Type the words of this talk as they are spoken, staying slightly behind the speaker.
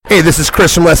Hey, this is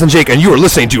Chris from Less Than Jake, and you are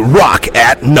listening to Rock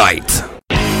at Night.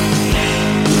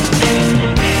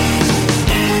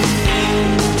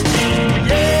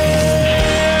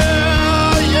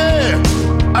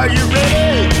 Are you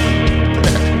ready?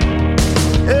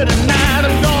 Hey, tonight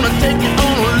I'm gonna take you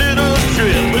on a little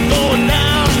trip. We're going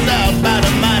down south by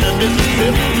the mighty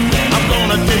Mississippi. I'm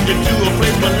gonna take you to a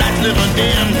place where lights never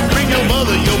dim. Bring your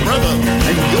mother, your brother,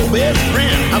 and your best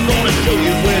friend. I'm gonna show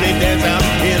you where they dance out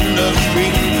in the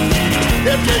street.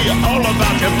 They'll tell you all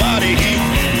about your body heat.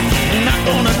 Not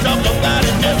gonna talk about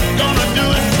it, just gonna do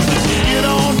it. Get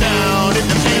on down if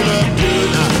you feel up good.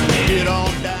 Get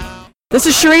on down. This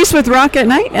is Charisse with Rock at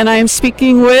Night, and I am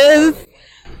speaking with...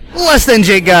 Less Than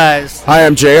Jake guys. Hi,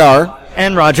 I'm JR.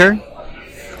 And Roger.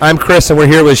 I'm Chris, and we're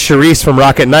here with Charisse from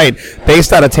Rock at Night,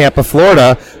 based out of Tampa,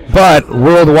 Florida, but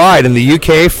worldwide in the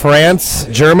UK, France,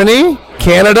 Germany,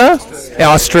 Canada,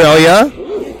 Australia,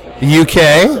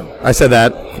 UK. I said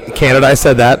that. Canada, I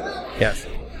said that. Yes.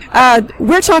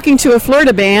 We're talking to a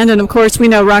Florida band, and of course we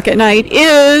know Rock at Night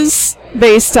is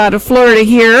based out of Florida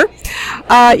here.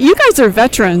 You guys are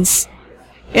veterans.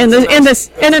 In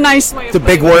a nice way. It's a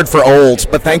big word for old,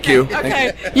 but thank you.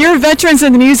 Okay, you're veterans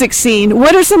in the music scene.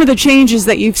 What are some of the changes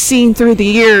that you've seen through the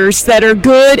years that are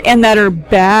good and that are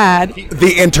bad?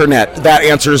 The internet, that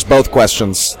answers both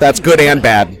questions. That's good and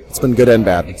bad. It's been good and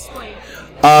bad.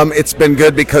 It's been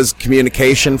good because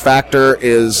communication factor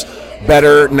is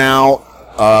better now.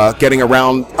 Getting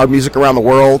around our music around the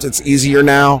world, it's easier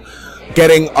now.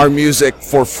 Getting our music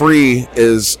for free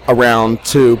is around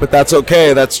too, but that's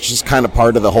okay. That's just kind of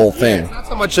part of the whole thing. It's not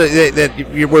so much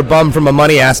that we're bummed from a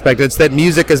money aspect. It's that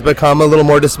music has become a little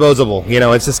more disposable. You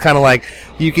know, it's just kind of like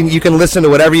you can listen to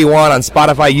whatever you want on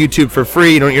Spotify, YouTube for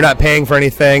free. You're not paying for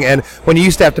anything. And when you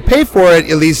used to have to pay for it,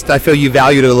 at least I feel you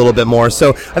valued it a little bit more.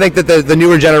 So I think that the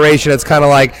newer generation, it's kind of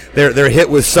like they're hit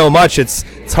with so much. It's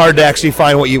hard to actually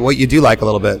find what you do like a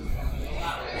little bit.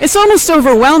 It's almost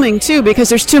overwhelming, too, because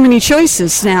there's too many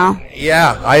choices now.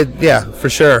 Yeah, for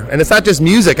sure. And it's not just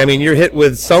music. I mean, you're hit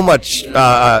with so much,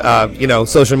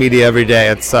 social media every day.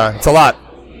 It's a lot.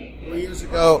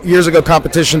 Years ago,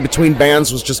 competition between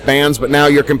bands was just bands, but now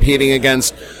you're competing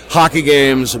against hockey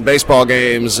games and baseball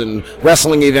games and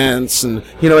wrestling events, and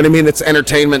you know what I mean? It's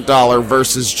entertainment dollar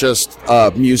versus just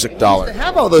music dollar. They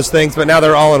have all those things, but now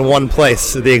they're all in one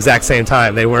place at the exact same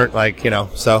time. They weren't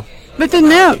so... But then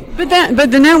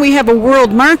now we have a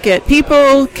world market.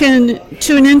 People can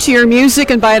tune into your music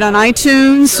and buy it on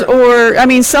iTunes,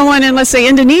 or someone in, let's say,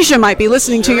 Indonesia might be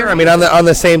listening to your. I mean, on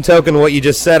the same token, what you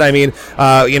just said. I mean,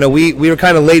 we were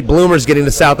kind of late bloomers getting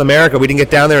to South America. We didn't get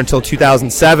down there until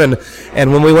 2007,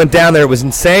 and when we went down there, it was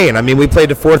insane. I mean, we played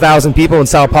to 4,000 people in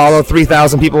Sao Paulo,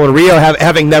 3,000 people in Rio,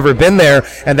 having never been there,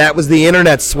 and that was the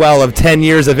internet swell of 10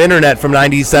 years of internet from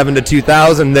 '97 to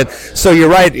 2000. So you're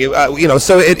right.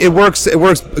 So it works. It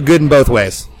works good in both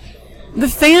ways. The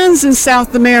fans in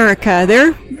South America,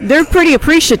 they're pretty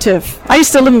appreciative. I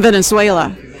used to live in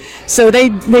Venezuela, so they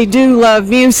do love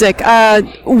music.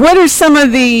 What are some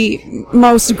of the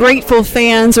most grateful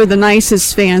fans or the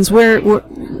nicest fans?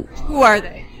 Who are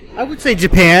they? I would say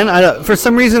Japan. For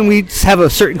some reason, we just have a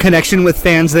certain connection with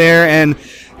fans there, and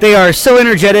they are so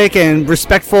energetic and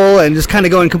respectful and just kind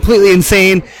of going completely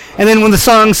insane. And then when the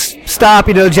songs stop,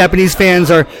 Japanese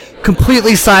fans are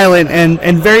completely silent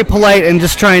and very polite and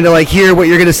just trying to hear what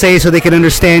you're going to say so they can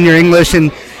understand your English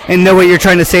and know what you're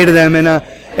trying to say to them. And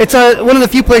it's one of the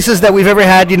few places that we've ever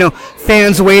had,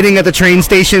 fans waiting at the train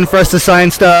station for us to sign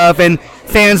stuff, and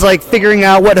fans figuring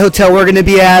out what hotel we're going to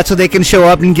be at so they can show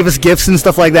up and give us gifts and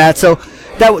stuff like that. So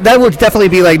that would definitely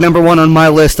be number one on my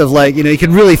list of you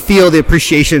can really feel the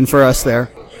appreciation for us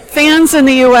there. Fans in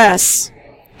the U.S.,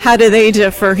 how do they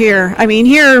differ here? I mean,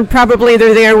 here probably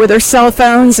they're there with their cell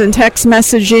phones and text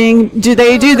messaging. Do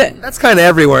they do that? That's kind of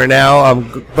everywhere now.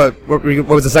 But what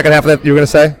was the second half of that you were going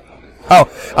to say?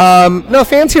 No,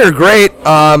 fans here are great.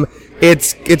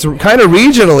 It's kind of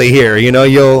regionally here.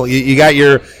 You got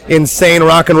your insane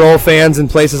rock and roll fans in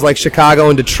places like Chicago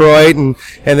and Detroit, and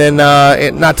then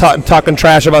not talking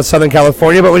trash about Southern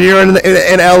California. But when you're in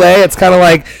LA, it's kind of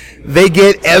like they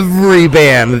get every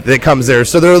band that comes there,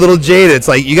 so they're a little jaded. It's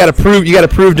like you got to prove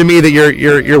to me that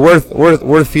you're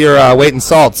worth your weight in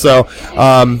salt. So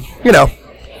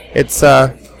it's.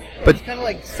 But it's kind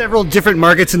of several different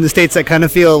markets in the States that kind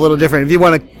of feel a little different. If you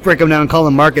want to break them down and call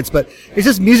them markets, but it's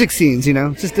just music scenes,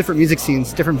 It's just different music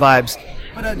scenes, different vibes.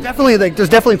 But definitely, there's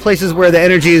definitely places where the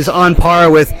energy is on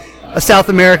par with South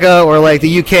America or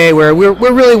the UK, where we're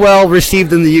really well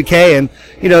received in the UK, and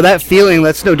that feeling,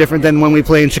 that's no different than when we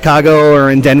play in Chicago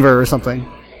or in Denver or something.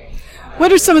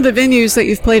 What are some of the venues that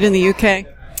you've played in the UK?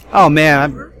 Oh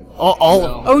man,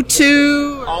 all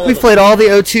O2. we've played all the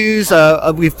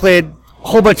O2s. We've played a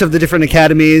whole bunch of the different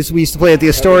academies. We used to play at the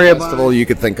Astoria Festival you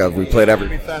could think of. We played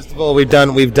every Festival. We've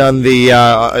done the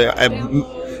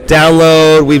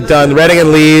Download. We've done Reading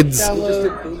and Leeds.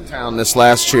 town this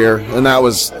last year, and that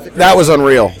was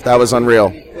unreal. That was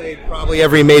unreal. Probably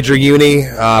every major uni,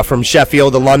 from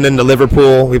Sheffield to London to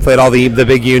Liverpool. We played all the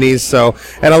big unis. So,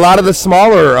 and a lot of the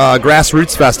smaller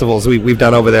grassroots festivals we've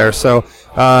done over there. So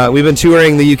we've been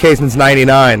touring the UK since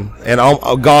 '99 and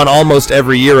gone almost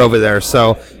every year over there.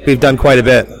 So we've done quite a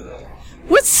bit.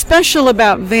 What's special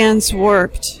about Vans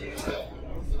Warped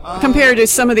compared to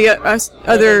some of the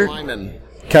other?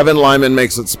 Kevin Lyman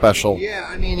makes it special. Yeah,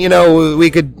 I mean,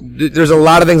 there's a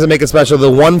lot of things that make it special.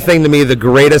 The one thing to me, the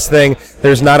greatest thing,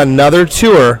 there's not another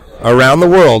tour around the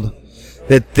world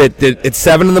that it's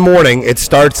 7 in the morning, it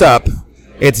starts up,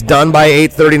 it's done by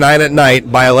 8:39 at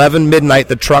night, by 11 midnight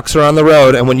the trucks are on the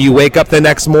road, and when you wake up the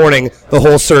next morning, the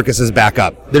whole circus is back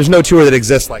up. There's no tour that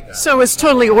exists like that. So it's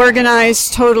totally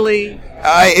organized, totally...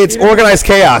 It's organized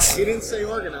chaos. He didn't say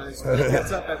organized, but he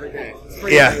gets up every day.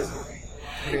 Yeah.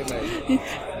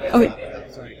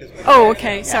 Oh,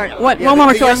 okay. Sorry. What? One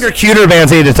more question. Younger, cuter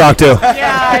bands need to talk to.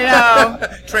 Yeah, I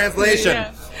know. Translation.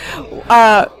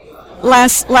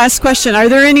 Last question. Are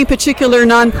there any particular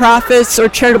nonprofits or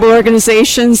charitable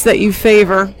organizations that you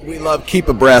favor? We love Keep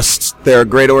Abreast. They're a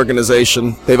great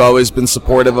organization. They've always been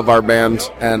supportive of our band,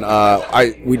 and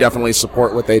we definitely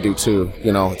support what they do too.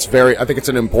 I think it's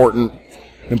an important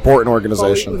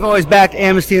organization. We've always backed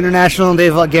Amnesty International, and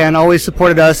they've again always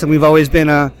supported us, and we've always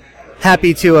been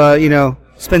happy to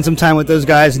spend some time with those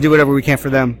guys and do whatever we can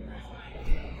for them.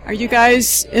 Are you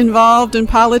guys involved in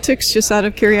politics, just out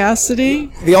of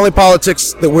curiosity? The only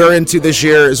politics that we're into this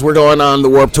year is we're going on the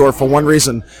Warped Tour for one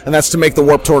reason, and that's to make the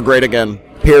Warped Tour great again.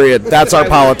 Period. That's our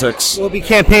politics. We'll be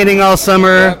campaigning all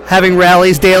summer, having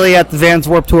rallies daily at the Vans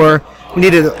Warped Tour. We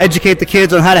need to educate the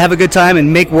kids on how to have a good time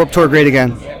and make Warped Tour great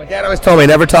again. My dad always told me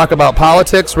never talk about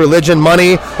politics, religion,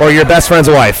 money, or your best friend's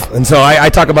wife. And so I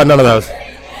talk about none of those.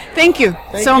 Thank you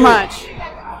so much.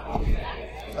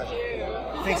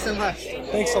 Thanks so much.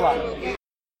 Thanks a lot.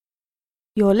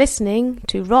 You're listening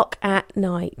to Rock at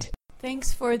Night.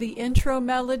 Thanks for the intro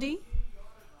melody.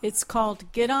 It's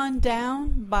called Get On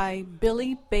Down by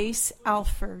Billy Bass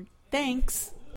Alford. Thanks.